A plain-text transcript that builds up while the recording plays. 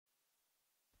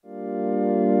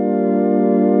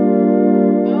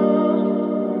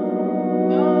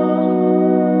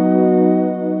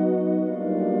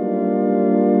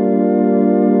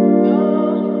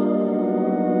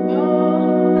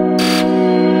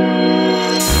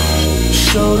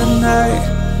show tonight.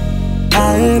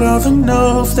 I hit all the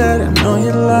notes that I know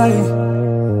you like.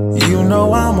 You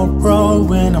know I'm a pro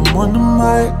when I'm on the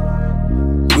mic.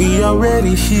 We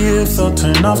already here, so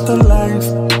turn off the lights.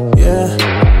 Yeah,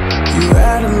 you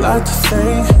had a lot to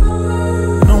say.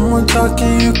 No more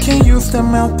talking, you can use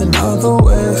them mouth in other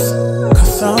ways.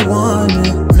 Cause I want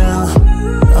it now.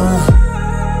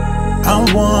 I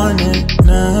want it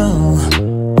now.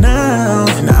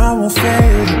 And I won't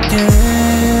fade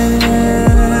again.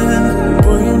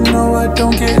 Boy, you know I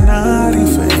don't get naughty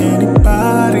for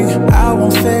anybody. I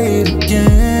won't fade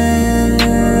again.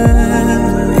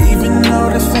 Even though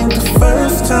this ain't the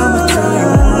first time, I tell you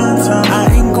one time, I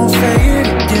ain't gon' fade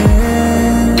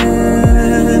again.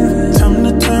 Time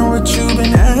to turn what you've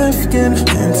been asking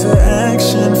into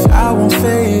action. I won't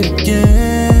fade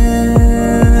again.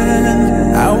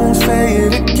 I won't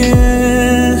fade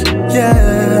again. Yeah.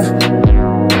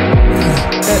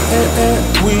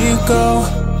 We go.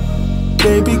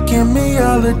 Baby, give me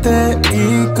all of that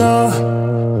ego.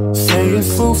 Say it's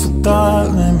food for thought,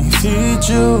 let me feed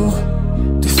you.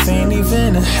 This ain't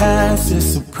even a half,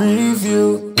 it's a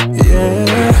preview.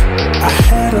 Yeah, I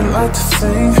had a lot to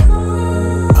say.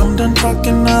 I'm done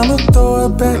talking, I'ma throw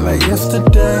it back like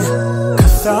yesterday.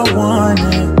 Cause I want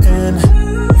it,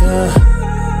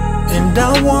 and I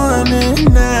want it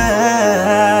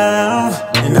now.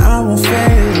 And I won't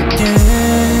fade